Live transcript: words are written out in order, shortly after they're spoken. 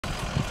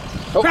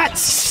Oh.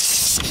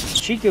 Rats!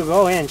 She could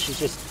go in, she's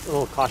just a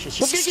little cautious.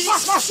 Get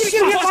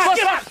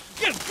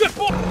good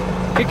boy!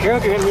 Good girl,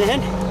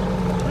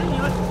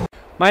 Gremlin.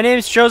 My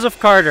name's Joseph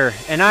Carter,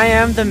 and I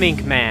am the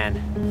Mink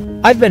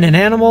Man. I've been an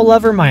animal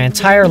lover my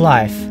entire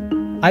life.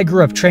 I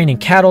grew up training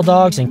cattle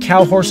dogs and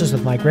cow horses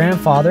with my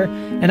grandfather,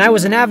 and I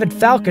was an avid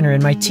falconer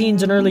in my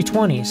teens and early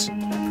 20s.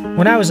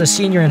 When I was a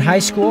senior in high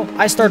school,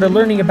 I started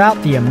learning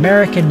about the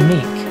American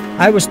mink.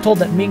 I was told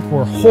that mink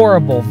were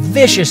horrible,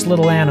 vicious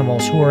little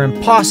animals who were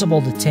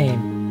impossible to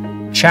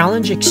tame.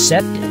 Challenge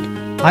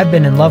accepted. I've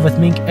been in love with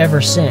mink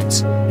ever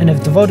since, and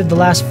have devoted the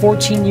last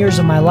 14 years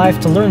of my life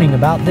to learning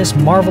about this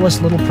marvelous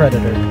little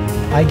predator.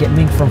 I get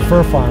mink from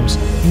fur farms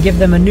and give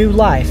them a new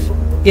life.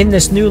 In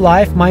this new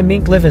life, my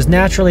mink live as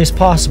naturally as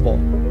possible,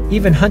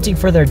 even hunting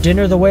for their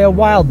dinner the way a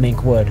wild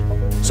mink would.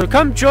 So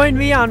come join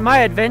me on my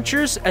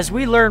adventures as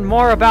we learn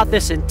more about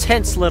this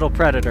intense little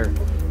predator,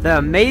 the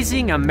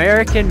amazing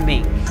American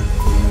mink.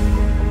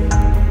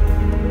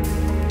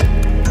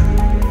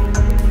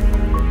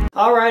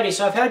 Alrighty,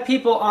 so I've had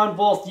people on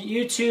both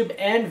YouTube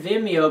and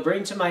Vimeo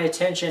bring to my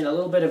attention a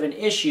little bit of an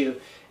issue,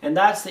 and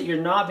that's that you're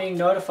not being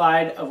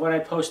notified of when I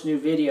post new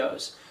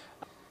videos.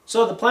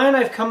 So the plan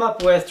I've come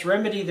up with to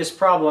remedy this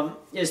problem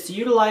is to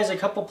utilize a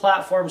couple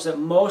platforms that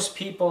most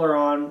people are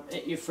on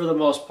for the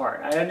most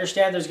part. I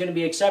understand there's going to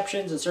be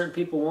exceptions and certain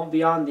people won't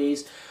be on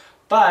these,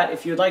 but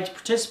if you'd like to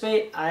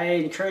participate, I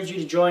encourage you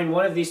to join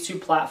one of these two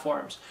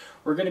platforms.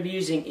 We're going to be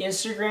using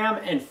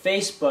Instagram and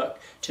Facebook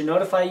to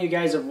notify you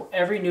guys of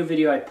every new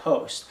video I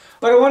post.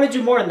 But I want to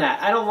do more than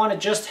that. I don't want to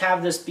just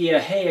have this be a,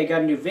 hey, I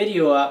got a new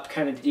video up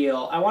kind of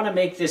deal. I want to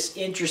make this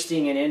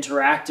interesting and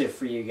interactive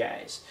for you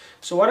guys.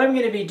 So what I'm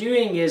going to be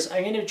doing is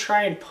I'm going to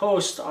try and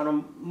post on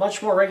a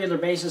much more regular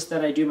basis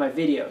than I do my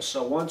videos.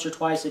 So once or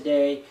twice a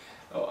day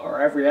or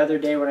every other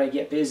day when I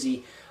get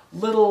busy,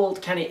 little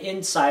kind of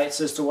insights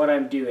as to what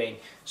I'm doing.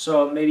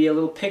 So maybe a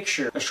little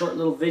picture, a short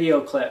little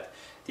video clip.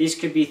 These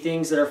could be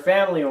things that are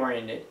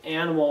family-oriented,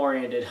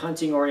 animal-oriented,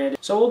 hunting-oriented.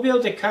 So we'll be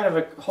able to kind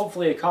of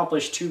hopefully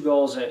accomplish two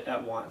goals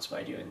at once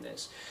by doing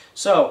this.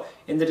 So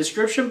in the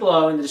description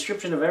below, in the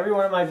description of every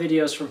one of my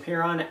videos from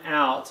here on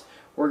out,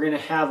 we're going to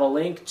have a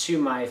link to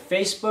my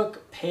Facebook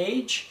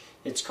page.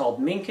 It's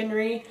called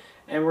Minkenry,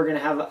 and we're going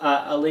to have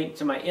a link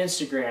to my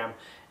Instagram.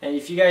 And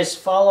if you guys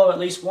follow at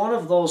least one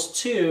of those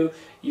two,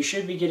 you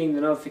should be getting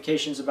the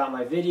notifications about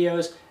my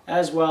videos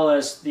as well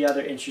as the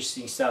other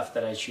interesting stuff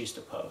that I choose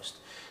to post.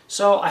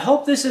 So I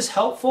hope this is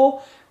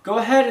helpful. Go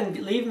ahead and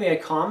leave me a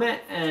comment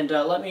and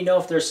let me know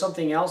if there's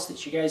something else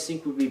that you guys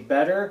think would be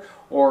better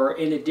or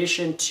in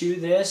addition to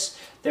this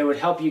that would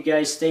help you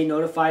guys stay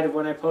notified of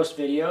when I post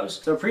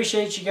videos. So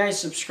appreciate you guys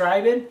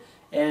subscribing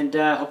and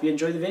hope you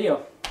enjoy the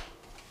video.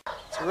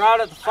 So we're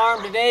out at the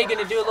farm today, going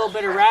to do a little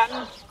bit of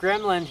ratting.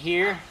 Gremlin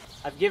here.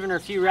 I've given her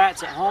a few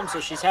rats at home, so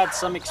she's had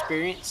some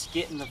experience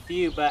getting a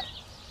few, but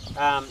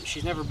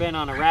she's never been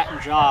on a ratting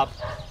job,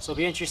 so it'll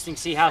be interesting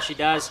to see how she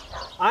does.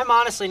 I'm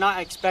honestly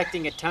not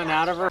expecting a ton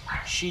out of her.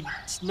 She's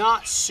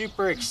not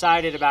super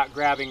excited about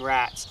grabbing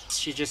rats.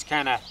 She's just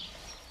kind of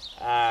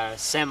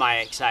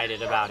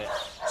semi-excited about it.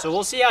 So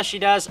we'll see how she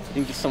does. You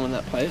think there's someone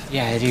that plays?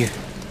 Yeah, I do. I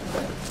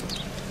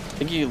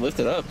think you can lift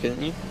it up,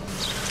 couldn't you?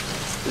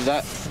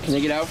 Can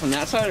they get out from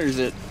that side, or is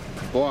it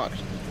blocked?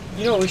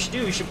 You know what we should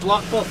do? We should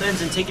block both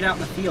ends and take it out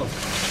in the field.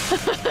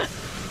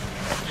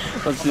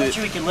 Let's do it. I bet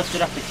you we can lift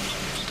it up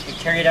and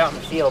carry it out in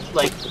the field,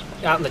 like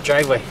out in the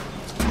driveway.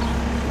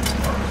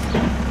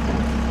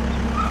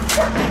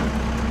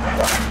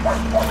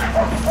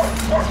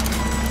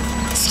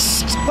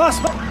 Boss,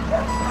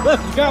 look,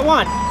 we got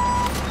one.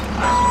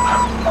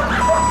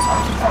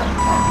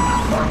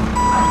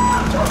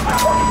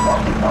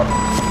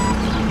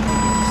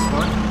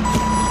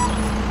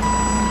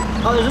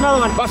 Oh, there's another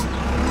one. Boss.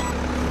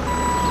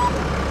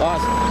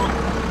 Boss.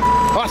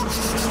 Boss.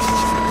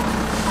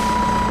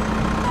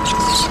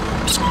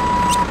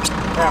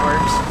 That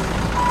works.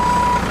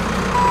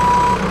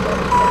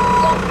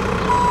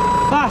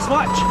 Boss,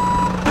 watch.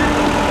 Did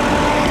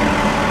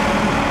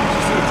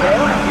you see the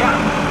tail? Yeah.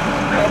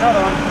 Got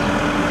another one.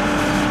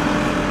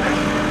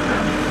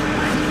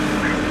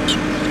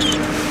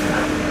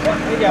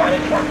 We got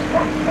it.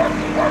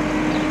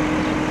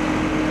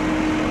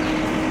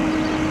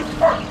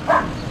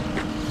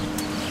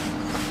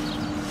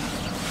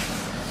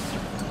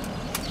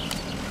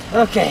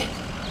 Okay.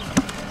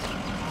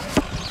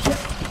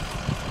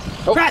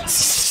 Oh.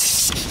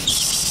 Rats!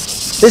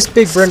 This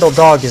big brindle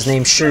dog is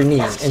named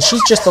Sherni, and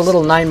she's just a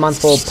little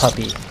 9-month-old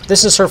puppy.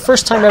 This is her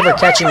first time ever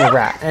catching a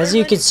rat, and as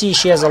you can see,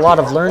 she has a lot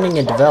of learning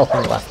and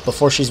developing left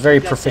before she's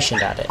very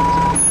proficient at it.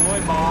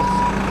 Boy, boss.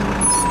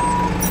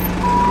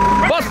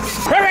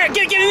 Boss! Right,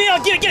 get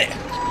it! Get it!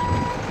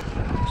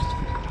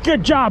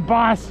 Good job,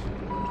 boss!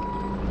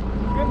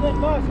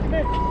 Gremlin, boss, come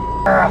here!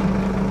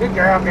 Good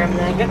girl,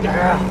 Gremlin, good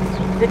girl.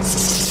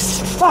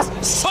 Boss!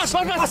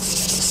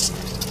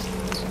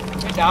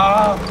 Good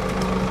dog.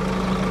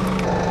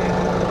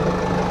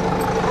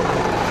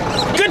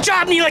 Good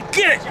job, Neela.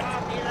 Get it.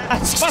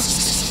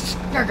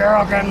 Good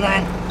girl,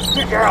 Gremlin.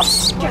 Good girl.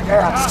 Good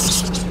girl.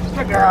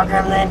 Good girl,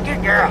 Gremlin.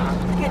 Good girl.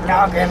 Good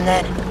dog,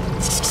 Gremlin.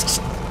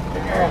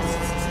 Good girl.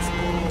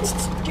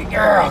 Good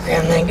girl,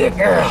 Gremlin. Good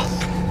girl.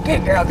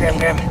 Good girl,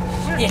 Gremlin.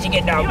 That's a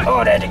good dog.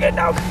 Oh, that's a good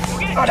dog.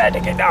 Oh, that's a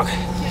good dog.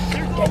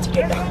 That's a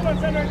good dog.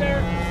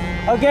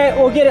 Okay,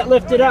 we'll get it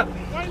lifted up.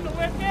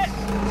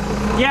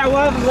 Yeah, we'll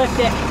have him lift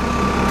it.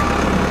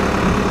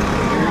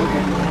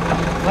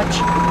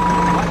 Watch.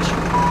 Watch.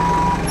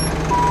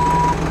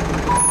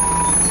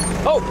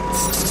 Oh!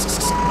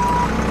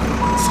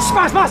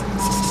 Boss!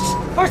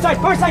 Far side!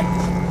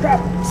 Grab!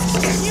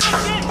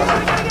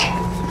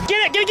 Get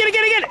it!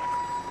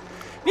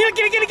 Neil,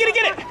 get it!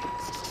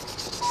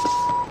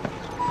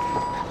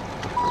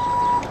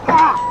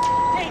 Ah!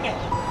 Dang it!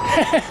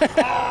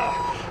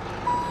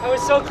 I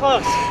was so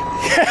close.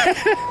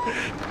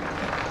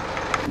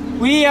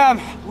 We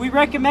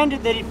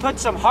recommended that he put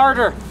some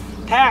harder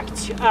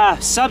packed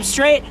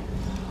substrate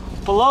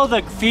below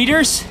the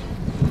feeders.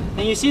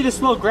 And you see this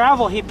little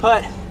gravel he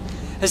put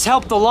has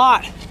helped a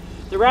lot.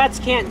 The rats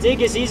can't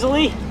dig as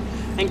easily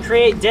and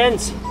create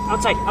dens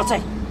outside.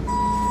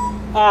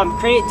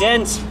 Create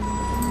dens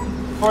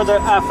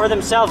for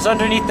themselves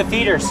underneath the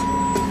feeders.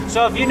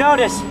 So if you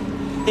notice,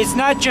 it's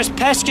not just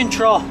pest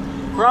control.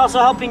 We're also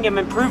helping him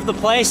improve the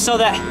place so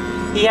that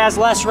he has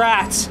less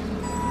rats.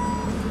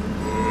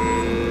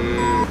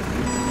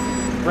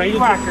 Right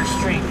Whacker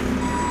Street.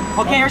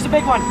 Okay, here's the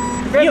big one.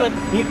 Neela.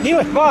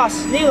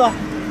 Boss, Neela.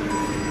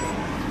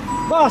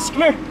 Boss,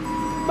 come here.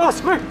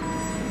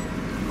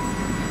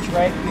 It's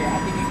right here. I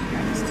think you can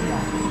grab this tail.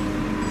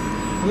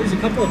 Oh, there's a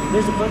couple of them.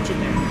 There's a bunch in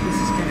there. This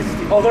is kind of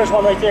steep. Oh, there's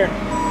one right there.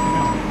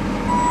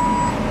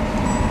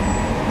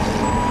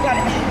 Got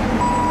it.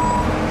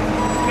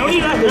 No,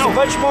 there's a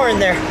bunch more in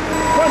there.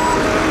 Run.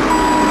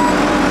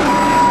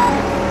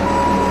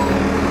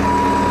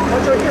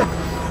 One's right here.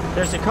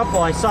 There's a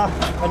couple. I saw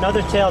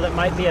another tail that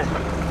might be a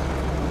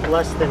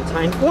less than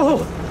tiny.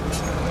 Whoa!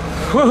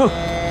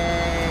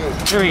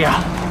 Here we go.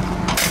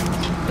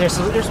 There's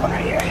one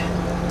right here.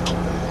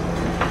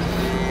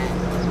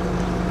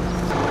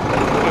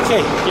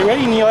 Okay, you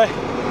ready, Neela?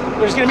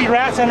 There's gonna be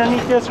rats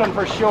underneath this one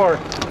for sure.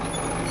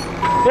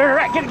 There's a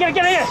rat. Get it!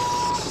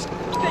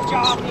 Good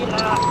job,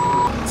 Neela.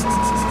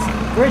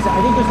 Where is it?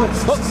 I think there's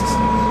one. Oh.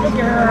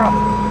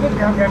 Good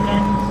girl, Gremlin. I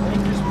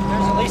think there's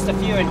at least a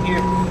few in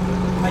here.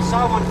 I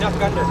saw one duck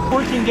under.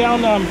 Working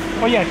down,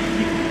 oh yeah,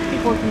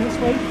 keep working this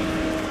way.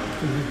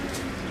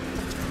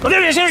 Oh,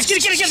 there it is, get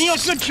it, Neela,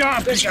 good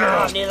job. Good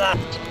job, Neela.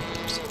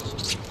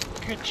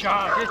 Good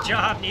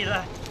job,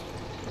 Neela.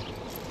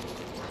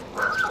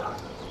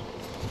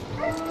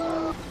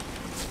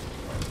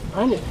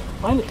 Find it.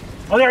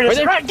 Oh, there it is.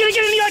 Right, get it,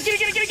 Neela,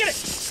 get it.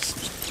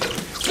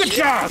 Good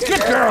job,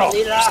 good girl.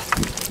 Neela.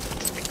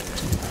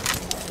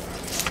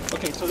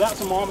 Okay, so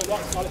that's a mom and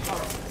that's not a pup.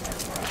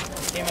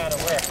 Came out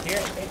of where?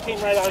 Here? It came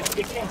right out,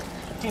 it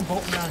came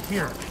bolting out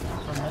here.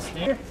 From this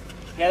there?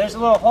 Yeah, there's a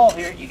little hole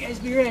here. You guys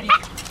be ready.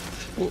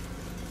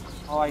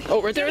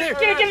 Oh, right there.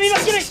 Get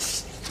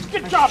it.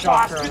 Good job,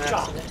 boss. Good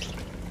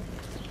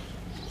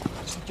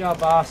job,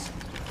 boss.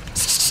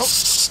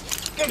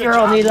 Good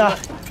girl, Neela.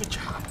 Good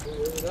job.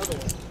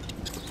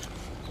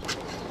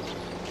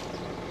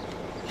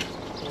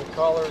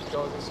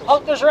 Oh,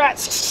 there's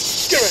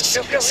rats. Get it.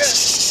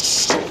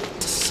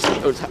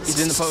 Oh, he's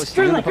in the post.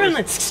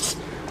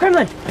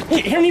 Gremlin.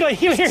 Here, Neela,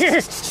 here. Get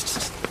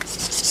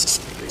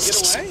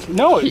away?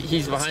 No.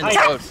 He's behind the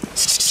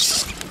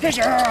post. Good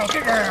girl.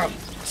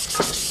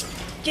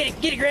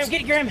 Get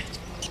it, Graham.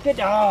 Good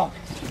dog.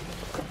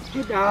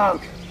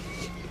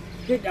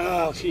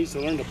 She needs to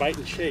learn to bite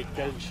and shake,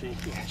 doesn't she?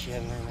 Yeah, she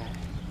hasn't learned that.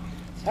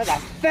 That's a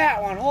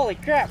fat one. Holy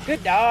crap.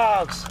 Good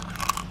dogs.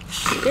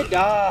 Good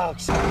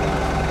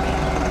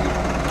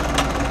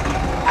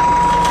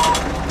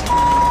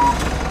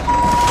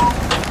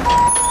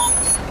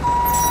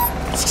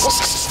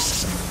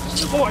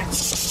boy.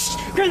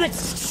 Gremlin.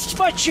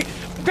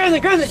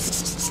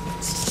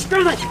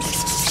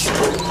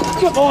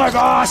 Good boy,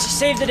 boss.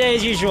 Saved the day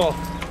as usual.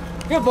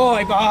 Good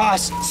boy,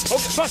 boss. Oh,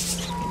 fuck.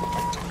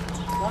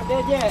 Not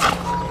dead yet.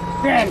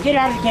 Graham, get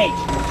out of the cage.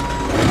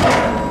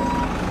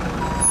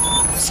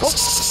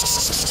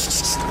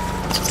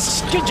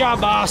 Good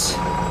job, boss.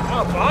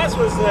 Oh, boss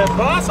was the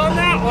boss on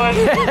that one.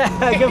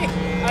 I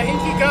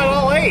think he got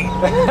all 8.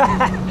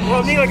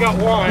 Well, Neela got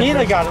 1.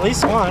 Neela got at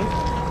least 1.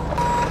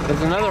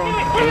 There's another one.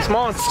 There's a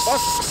small one.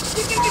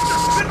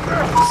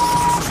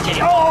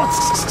 Oh,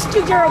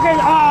 good girl, Graham.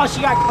 Oh,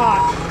 she got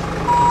caught.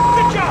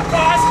 Good job,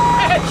 boss.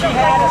 She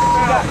had us. She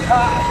got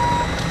caught.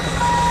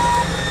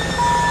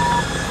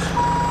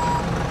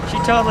 She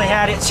totally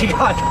had it. She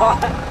got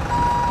caught.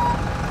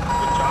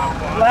 Good job,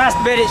 boss. Last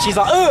minute, she's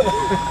like, ugh.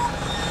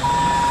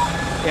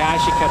 Yeah, I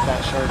should cut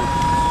that shorter.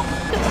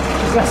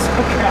 She's got so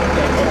crap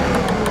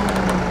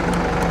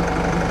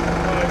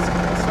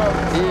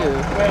Ew.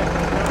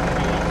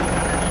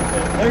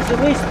 There's at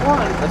least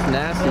one. That's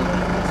nasty.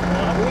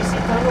 We see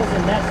tunnels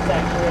and nests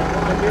actually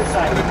on your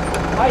side.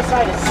 My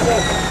side is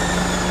sick.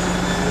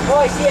 Oh,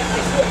 I see it.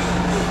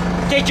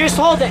 Okay, just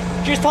hold it.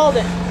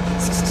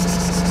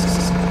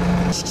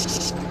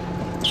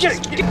 Get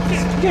it.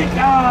 Good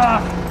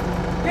job.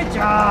 Good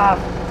job.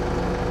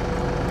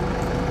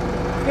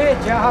 Good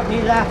job,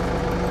 Mila.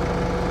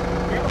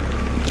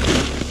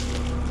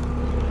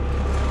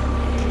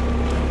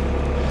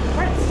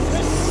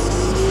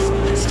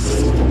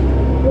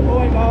 Good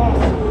boy, boss.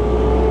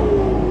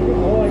 Good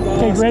boy, boss.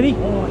 Okay, ready?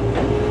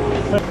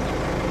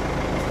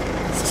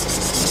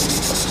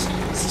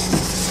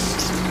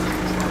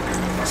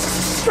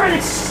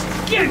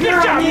 Good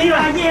job, Mila.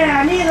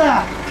 Yeah,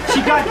 Mila. She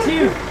got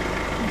two.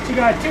 She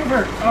got two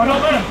birds. Oh,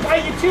 don't let him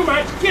bite you too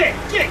much. Get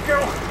it,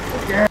 girl.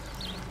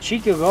 She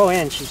could go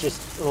in. She's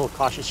just a little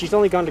cautious. She's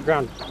only gone to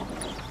ground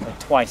like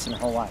twice in her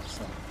whole life.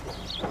 So.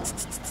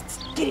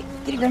 Get it,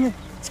 Gremlin.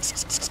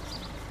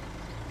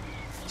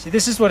 See,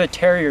 this is what a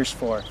terrier's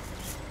for.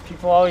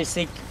 People always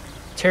think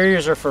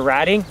terriers are for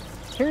ratting.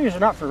 Terriers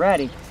are not for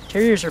ratting.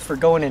 Terriers are for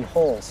going in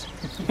holes.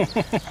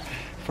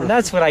 And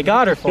that's what I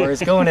got her for,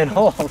 is going in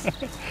holes.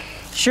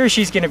 Sure,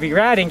 she's going to be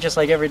ratting just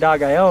like every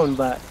dog I own,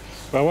 but...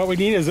 Well, what we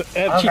need is...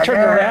 she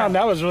turned around.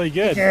 That was really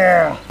good.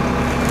 Yeah.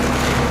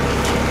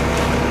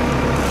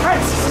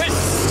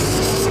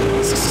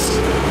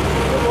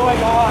 Good boy,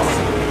 boss.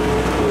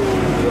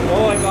 Good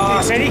boy,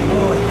 boss. Ready?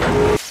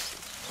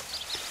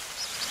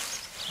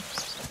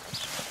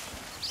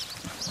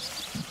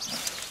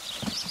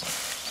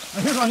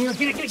 Here's one here.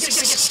 Get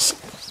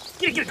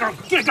it, girl.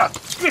 Good job.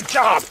 Good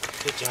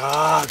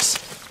dogs.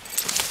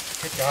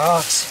 Good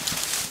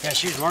dogs. Yeah,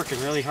 she's working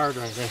really hard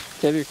right there.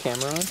 Do you have your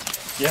camera on?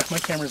 Yeah, my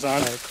camera's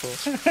on. Alright, cool.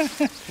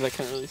 Because I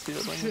couldn't really see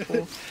that on your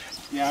phone.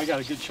 Yeah, I got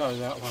a good shot of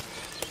that one.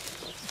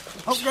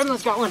 Oh,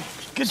 Gremlin's got one.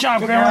 Good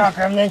job, Gremlin.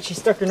 Gremlin. She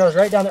stuck her nose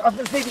right down there. Up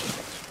there, baby.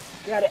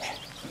 Got it.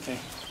 Okay.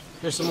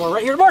 There's some more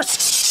right here. More. Get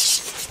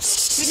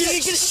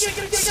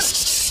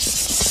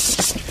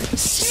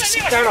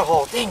it. Down a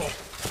hole. Dang it.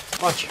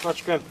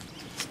 Watch, Grim.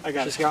 I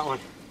got She's it. got one.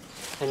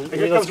 And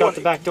Here Mila's comes got one.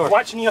 the back door.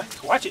 Watch, Neil.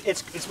 Watch it.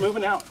 It's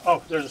moving out.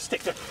 Oh, there's a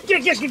stick there.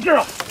 Get it, good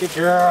girl. Good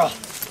girl.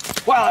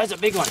 Wow, that's a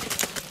big one.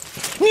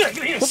 Get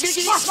it.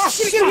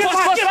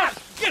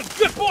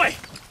 Good boy.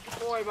 Good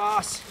boy,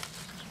 boss.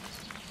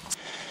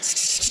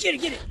 Get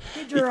it.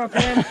 Good girl,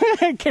 Grim.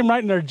 It came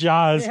right in their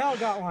jaws. They all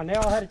got one. They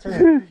all had a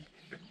turn.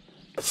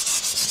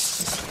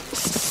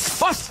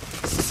 Boss!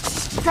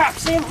 Crap,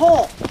 same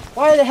hole.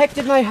 Why the heck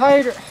did my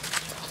hider?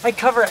 I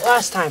cover it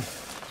last time.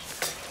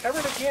 Cover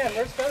it again.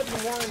 There's got to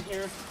be more in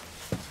here.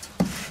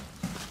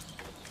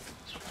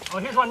 Oh,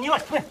 here's one. Neil,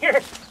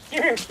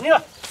 here,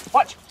 Neil.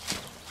 Watch.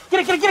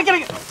 Get it.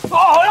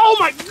 Oh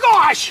my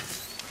gosh!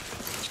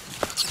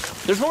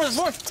 There's more.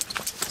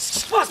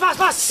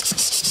 Boss.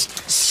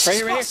 Right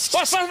here.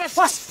 Boss.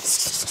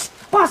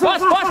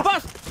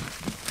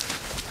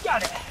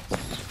 Got it.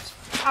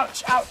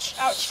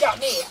 Ouch. Got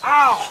me.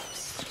 Ow.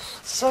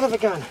 Son of a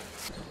gun.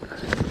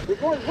 We're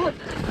going.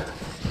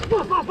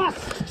 Boss.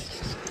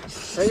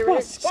 Right here.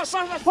 Boss. Ouch.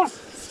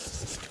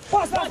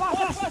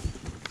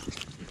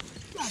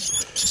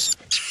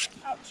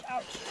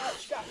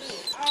 Got me.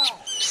 Ow.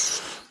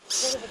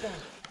 Son of a gun.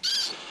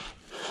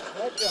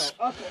 Let go.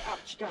 Okay,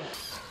 ouch. Got it.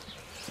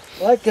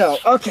 Let go.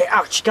 Okay,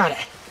 ouch. Got it.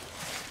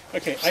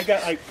 Okay, I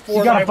got like 4.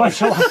 You got a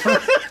bunch of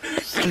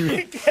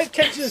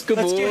Catch this. Good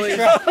boys.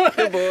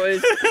 Good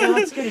boys.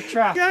 Let's get a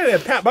trap. I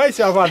gotta pat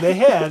myself on the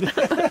head.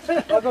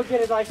 I'll go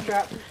get a nice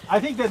trap. I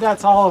think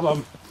that's all of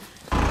them.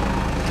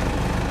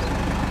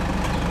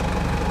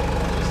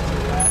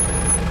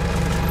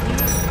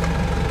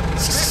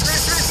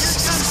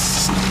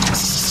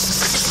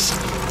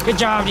 Good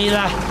job,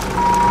 Nila.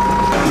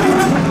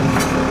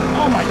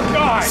 Oh my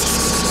gosh!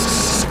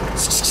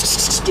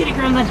 Get it,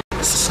 Gremlin.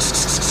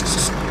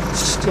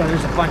 Yeah,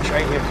 there's a bunch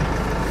right here.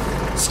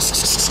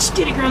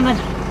 Get it, Gremlin.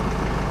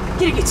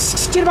 Get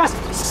it,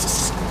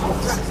 boss. Oh,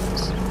 crap.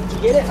 Did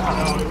you get it?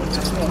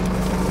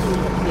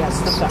 Yeah,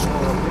 stuff that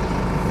hole.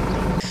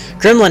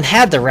 Gremlin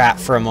had the rat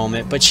for a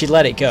moment, but she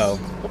let it go.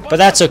 But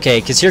that's okay,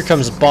 because here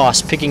comes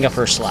Boss picking up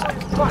her slack.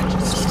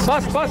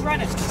 Boss,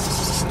 run it.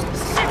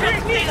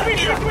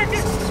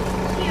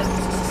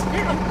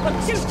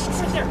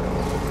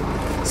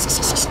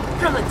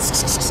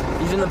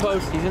 He's in the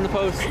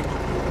post.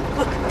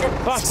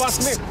 Boss,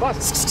 come here. Boss.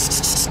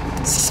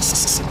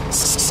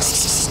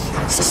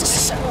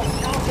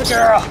 Good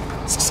girl.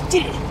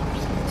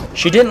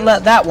 She didn't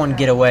let that one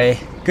get away.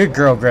 Good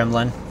girl,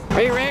 Gremlin.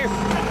 Right here.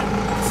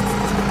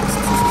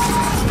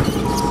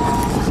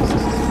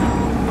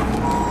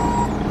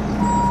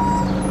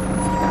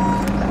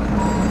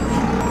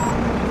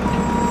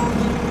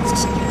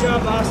 Good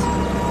job, boss.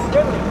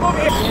 Over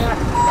here. Yeah.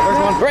 There's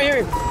one. Right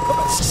here.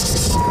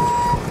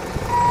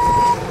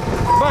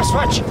 Boss,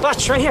 watch.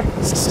 Boss, right here.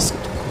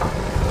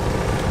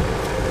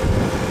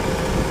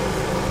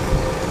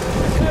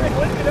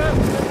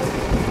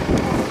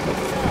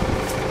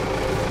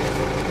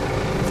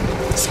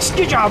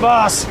 Good job,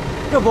 boss.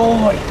 Good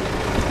boy.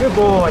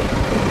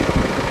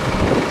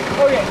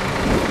 Okay.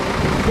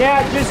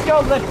 Yeah, just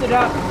go lift it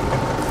up.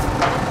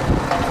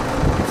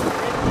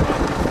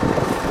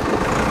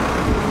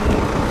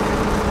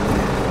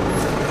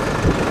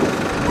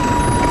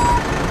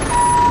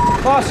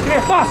 Boss, come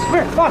here. Boss,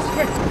 come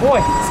here.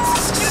 Boy.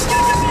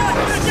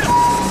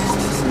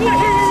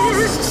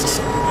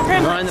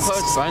 Behind the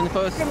post, behind the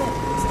post.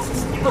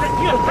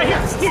 Right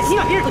here.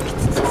 Here.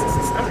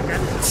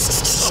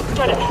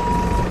 Got it.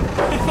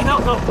 No.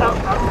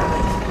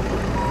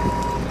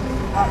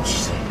 Ouch.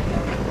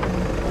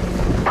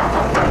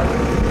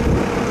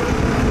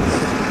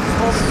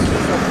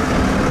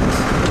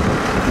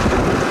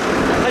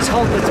 Let's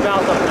hold its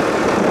mouth open.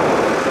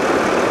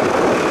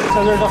 So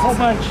there's a whole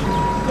bunch.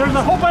 There's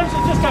a whole bunch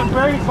that just got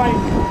buried by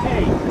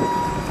hay.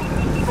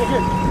 Right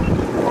here.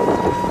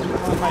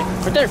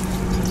 Right there.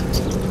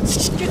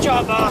 Good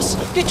job, boss.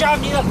 Good job,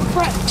 Neela.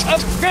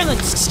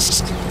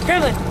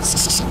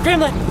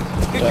 Gremlin.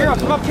 Good girl.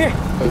 Come up here.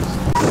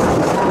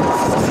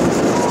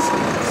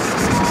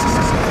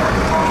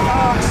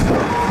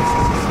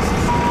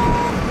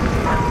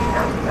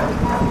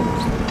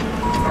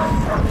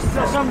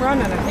 Still some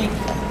running, I think.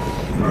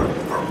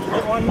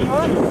 Get one,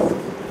 Neela.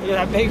 Look at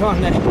that big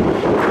one there.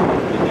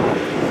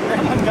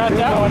 Gremlin got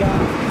that one.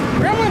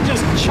 Gremlin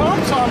just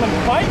chomps on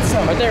them, bites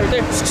them. Right there.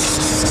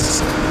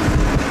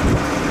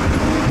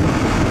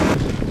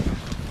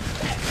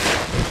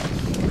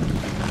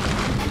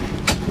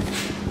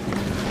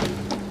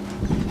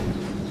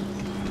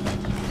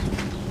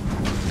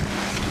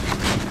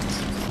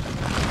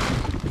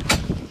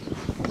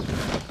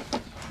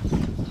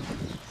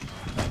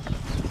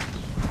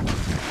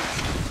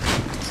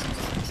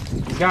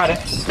 Got it.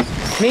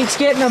 Mink's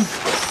getting them.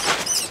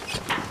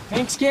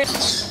 Mink's getting.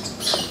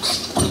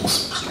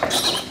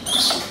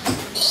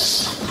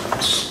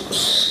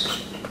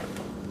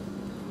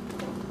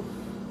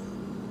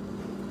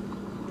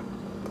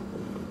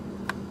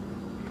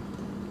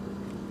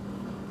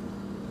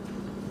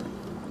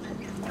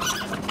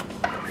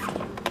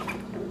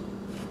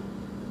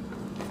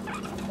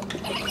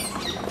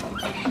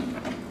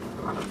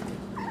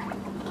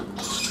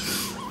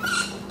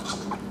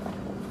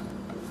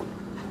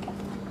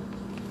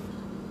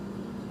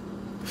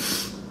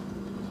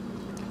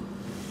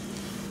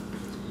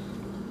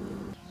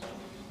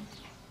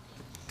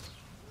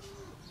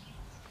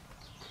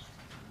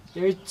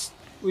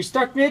 We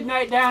stuck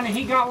Midnight down and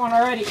he got one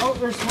already. Oh,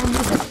 there's one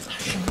missing.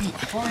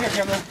 Over here,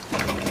 Gremlin.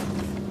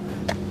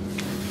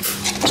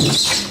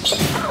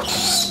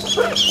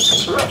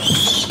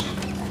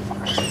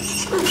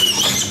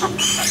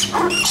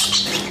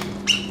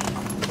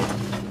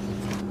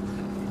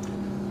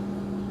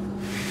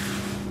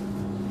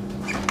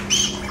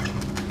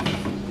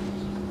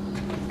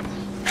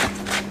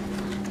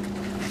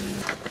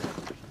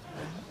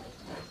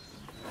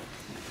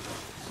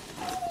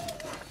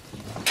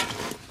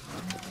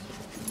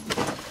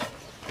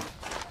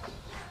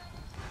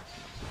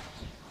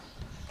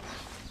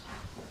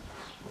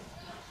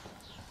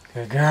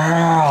 Good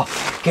girl.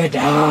 Good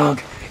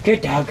dog.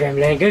 Good dog,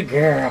 Gremlin. Good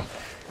girl.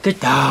 Good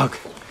dog.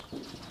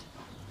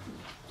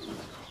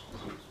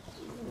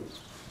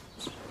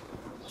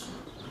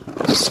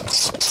 Oh, you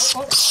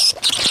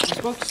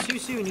spoke too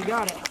soon. You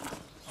got it.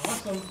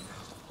 Awesome.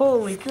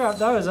 Holy crap,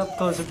 that was up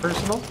close and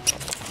personal.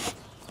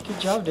 Good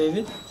job,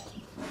 David.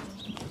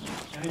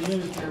 I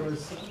knew there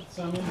was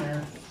some in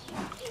there.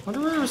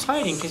 Wonder where he was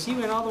hiding, because he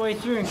went all the way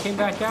through and came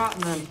back out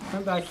and then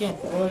went back in.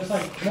 Well, there's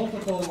like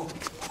multiple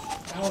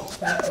outs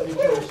stacked on each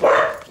other, so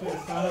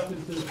it's not up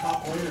into the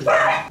top layers.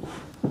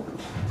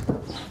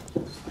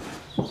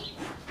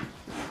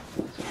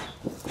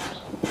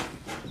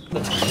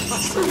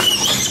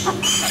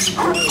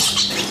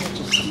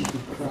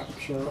 Crap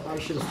show. I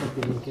should have stuck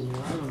the Mink in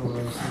there. I don't know what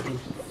I was thinking.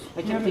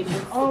 I kept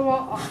thinking, oh,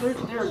 well,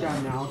 they're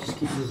done now. I'll just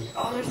keep moving.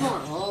 Oh, there's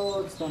more.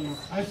 Oh, it's done now.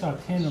 I saw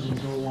 10 of them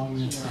go along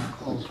this side.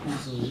 Oh,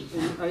 easily.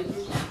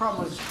 The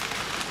problem was,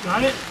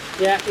 Got it?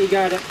 yeah, he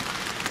got it.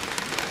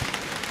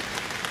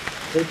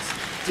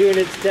 It's doing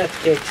its death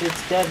kicks.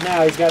 It's dead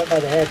now. He's got it by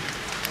the head.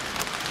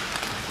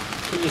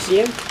 Can you see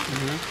him?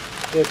 Mm-hmm.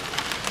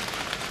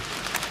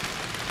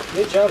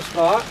 Good job,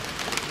 Spot.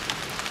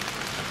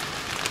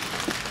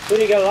 Would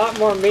have got a lot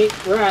more meat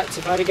rats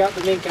if I'd have got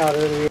the Mink out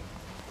earlier.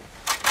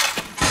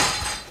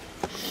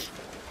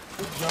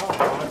 Good job,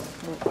 boss.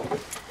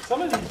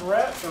 Some of these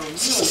rats are really...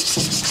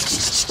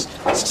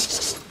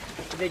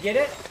 Did they get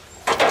it?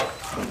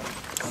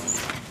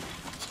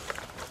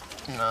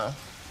 No.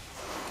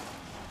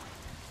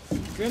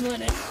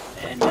 Gremlin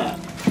and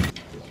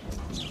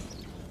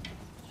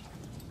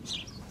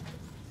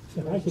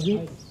If I could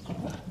eat...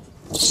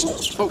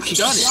 Oh, she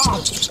got it.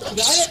 You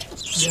got it?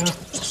 Yeah.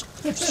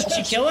 Did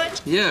she kill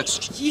it? Yeah.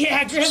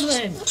 Yeah,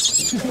 Gremlin!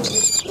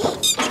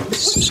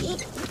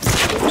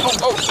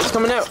 Oh, it's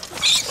coming out.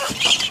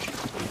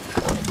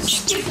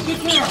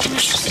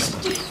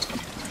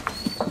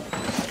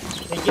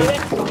 They get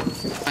it?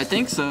 I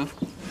think so.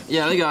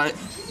 Yeah, they got it.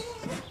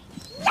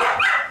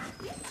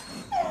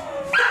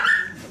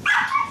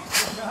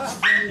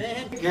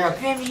 Girl,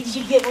 Gremlin, you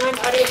should get one.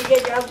 Oh, did you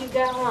get dog? You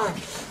got one.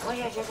 Oh,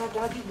 yeah, check out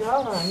dog. You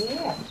got one.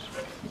 Yeah.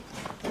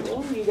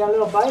 Oh, you got a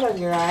little bite on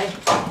your eye.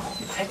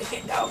 That's a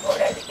good dog. Oh,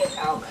 that's a good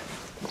dog.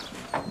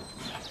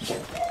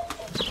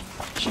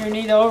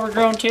 Sherni the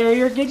overgrown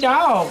terrier. Good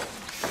dog.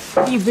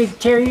 You big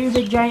terrier,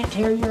 big giant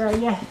terrier, are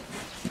you?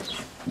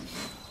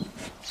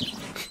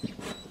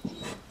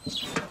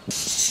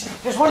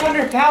 There's one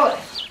under a pallet.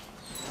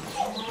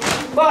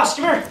 Boss,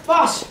 come here.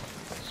 Boss.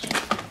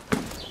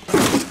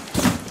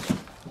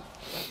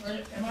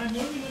 Am I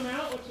moving them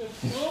out with the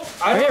snow?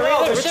 I don't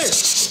know. Right there.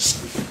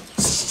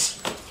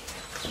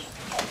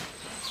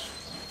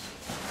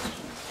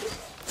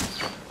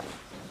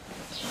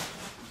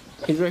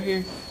 He's right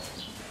here.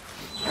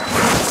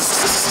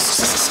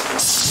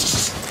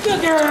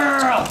 Good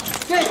girl.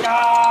 Good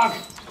dog.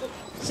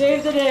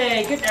 Save the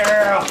day. Good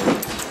girl.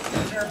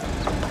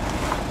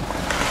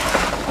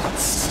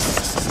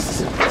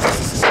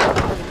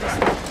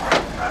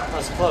 That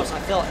was close. I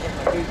felt it hit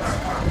my boots.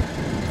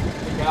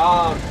 Good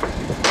dog.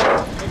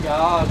 Good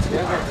dog.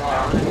 Good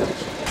dog.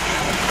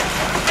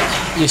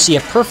 You see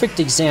a perfect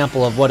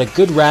example of what a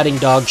good ratting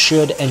dog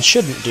should and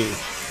shouldn't do.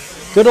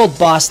 Good old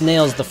Boss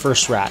nails the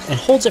first rat and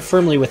holds it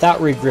firmly without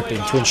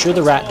re-gripping to ensure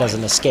the rat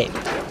doesn't escape.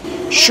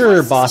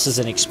 Sure, Boss is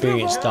an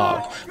experienced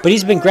dog, but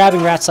he's been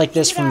grabbing rats like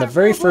this from the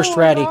very first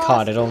rat he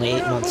caught at only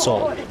 8 months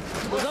old.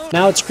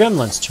 Now it's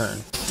Gremlin's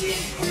turn.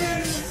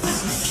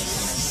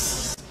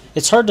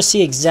 It's hard to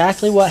see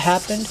exactly what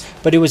happened,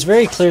 but it was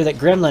very clear that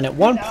Gremlin at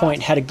one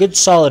point had a good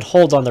solid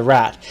hold on the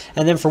rat,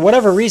 and then for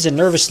whatever reason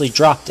nervously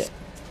dropped it.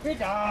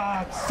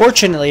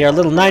 Fortunately, our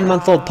little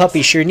 9-month-old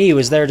puppy Sherni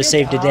was there to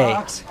save the day.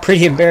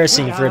 Pretty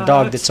embarrassing for a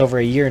dog that's over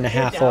a year and a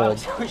half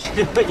old.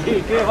 Good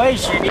way,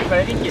 Sherni, but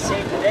I think you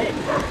saved the day.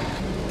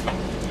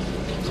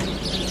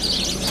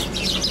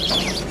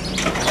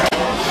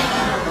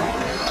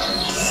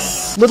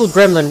 Little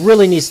Gremlin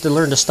really needs to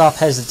learn to stop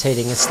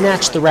hesitating and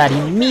snatch the rat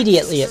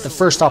immediately at the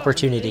first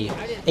opportunity.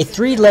 A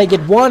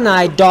 3-legged,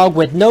 one-eyed dog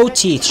with no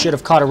teeth should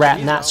have caught a rat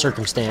in that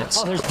circumstance.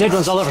 Oh, there's dead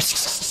ones all over.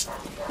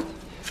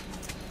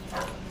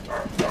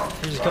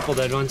 There's a couple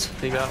dead ones.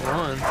 They got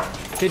one.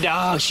 Good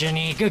dog,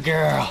 Sherni. Good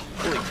girl.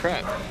 Holy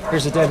crap.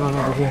 Here's a dead one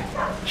over here.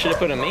 Should have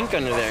put a mink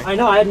under there. I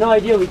know, I had no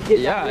idea we'd get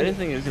Yeah, that. I didn't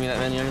think there was going to be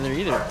that many under there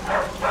either.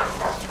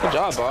 Good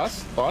job,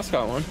 boss. Boss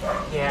got one.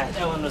 Yeah,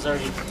 that one was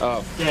already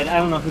Oh, dead. I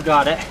don't know who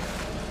got it.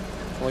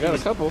 well, I got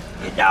a couple.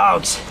 Good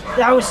dogs.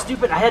 That was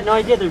stupid. I had no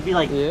idea there'd be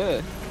like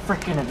Yeah.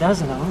 freaking a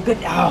dozen of them. Good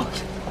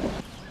dogs.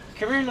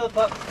 Come here, little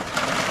pup.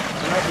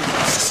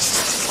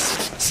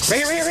 Right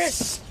here, right here, right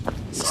here.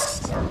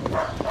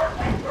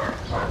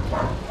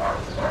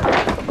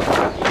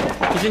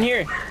 He's in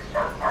here.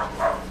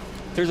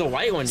 There's a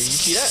white one. Did you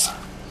see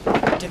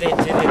that? Did they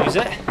lose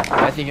it?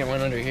 I think it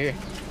went under here.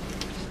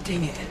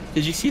 Dang it.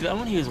 Did you see that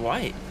one? He was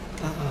white.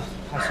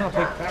 I saw a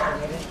big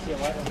pattern. I didn't see a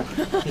white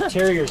one. The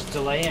terrier's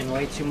delaying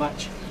way too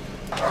much.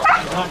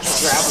 Not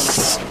just grab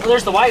them. Oh,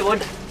 there's the white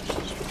one.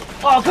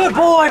 Oh, good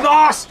boy,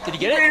 boss. Did you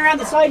get it? Ran around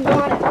the side and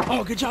got it.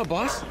 Oh, good job,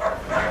 boss.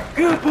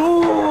 Good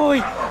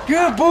boy.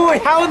 Good boy.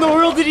 How in the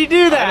world did he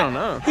do that? I don't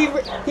know.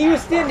 He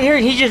was standing here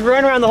and he just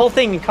ran around the whole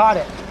thing and caught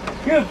it.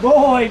 Good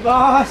boy,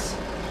 boss.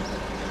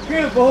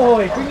 Good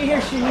boy. Bring me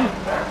here, Sherni.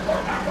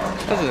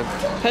 That's a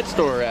pet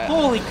store rat.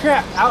 Holy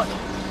crap. Out.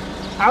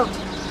 Out.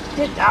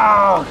 Good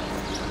dog.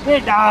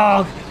 Good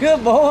dog.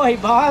 Good boy,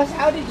 boss.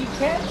 How did you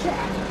catch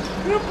that?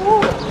 Good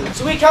boy.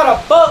 So we caught a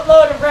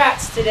boatload of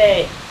rats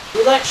today.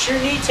 We let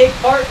Sherni take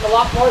part in a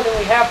lot more than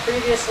we have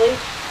previously.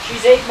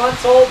 She's 8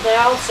 months old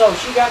now, so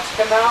she got to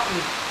come out and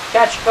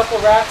catch a couple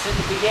rats at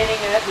the beginning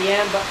and at the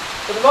end. But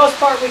for the most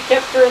part, we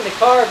kept her in the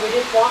car. We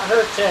didn't want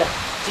her to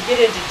get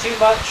into too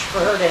much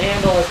for her to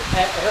handle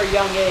at her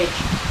young age.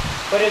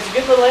 But it was a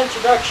good little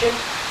introduction.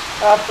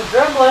 For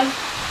Gremlin,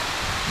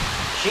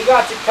 she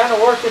got to kind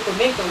of work with the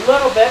mink a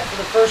little bit for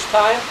the first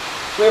time.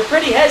 We were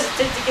pretty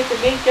hesitant to get the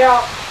mink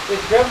out with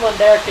Gremlin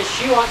there because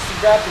she wants to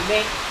grab the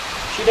mink.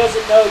 She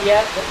doesn't know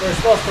yet that we're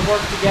supposed to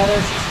work together.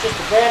 She's just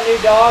a brand new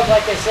dog,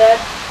 like I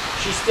said.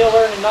 She's still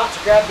learning not to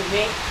grab the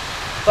mink.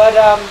 But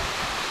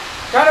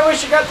kind of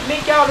wish I got the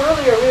mink out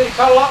earlier. We would have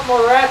caught a lot more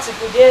rats if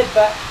we did.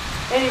 But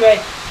anyway,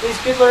 it was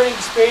a good learning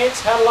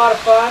experience. Had a lot of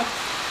fun.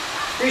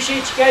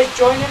 Appreciate you guys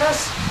joining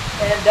us.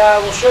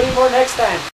 And we'll show you more next time.